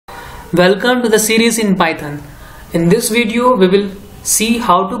Welcome to the series in Python. In this video we will see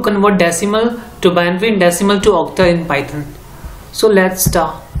how to convert decimal to binary and decimal to octal in Python. So let's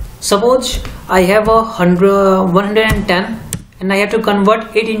start. Suppose I have a 110 and I have to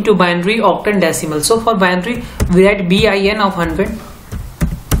convert it into binary, octal and decimal. So for binary we write bin of 100,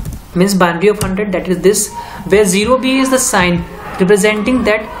 means binary of 100, that is this, where 0b is the sign representing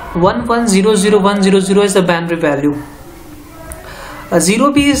that 1100100 is the binary value.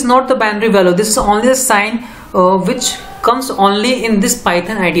 0b is not the binary value. This is only a sign which comes only in this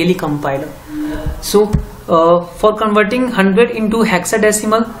Python ideally compiler. So for converting 100 into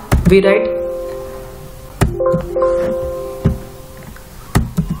hexadecimal we write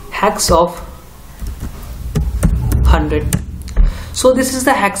hex of 100. So this is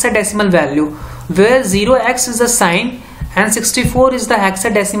the hexadecimal value where 0x is the sign and 64 is the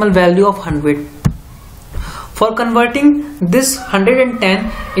hexadecimal value of 100. For converting this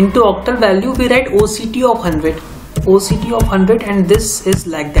 110 into octal value we write OCT of 100. OCT of 100, and this is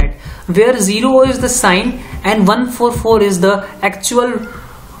like that, where 0 is the sign and 144 is the actual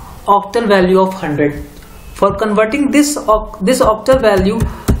octal value of 100. For converting this octal value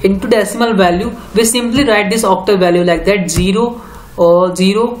into decimal value we simply write this octal value like that, 0 O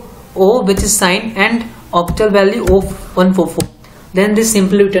which is sign and octal value of 144, then this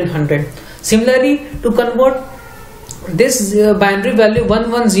simply written 100. Similarly, to convert this binary value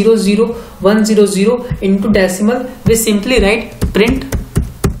 1100,100 into decimal we simply write print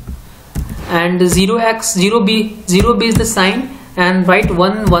and 0b is the sign and write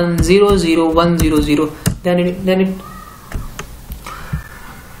 1100,100, then it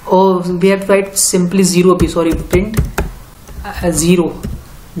we have to write simply 0b, sorry, print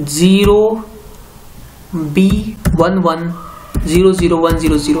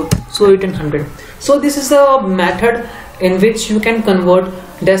 0b1100,100, so written 100. So this is a method in which you can convert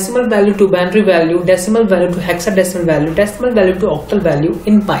decimal value to binary value, decimal value to hexadecimal value, decimal value to octal value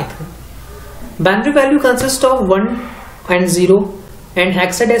in Python. Binary value consists of 1 and 0 and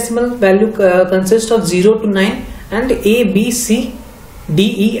hexadecimal value consists of 0 to 9 and A, B, C,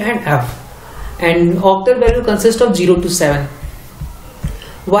 D, E and F, and octal value consists of 0 to 7.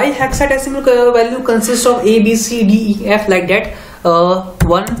 Why hexadecimal value consists of A, B, C, D, E, F like that?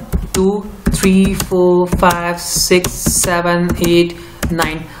 1, 2, 3, 4, 5, 6, 7, 8,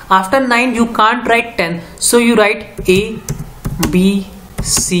 9. After 9 you can't write 10, so you write A, B,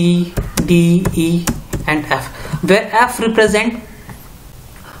 C, D, E and F, where F represent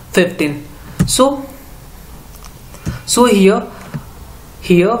 15. So here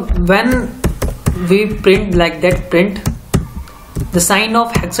when we print like that, print, the sign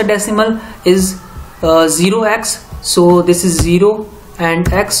of hexadecimal is 0x, so this is 0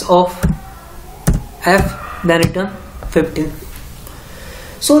 and x of F, then return 15.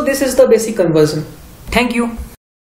 So this is the basic conversion. Thank you.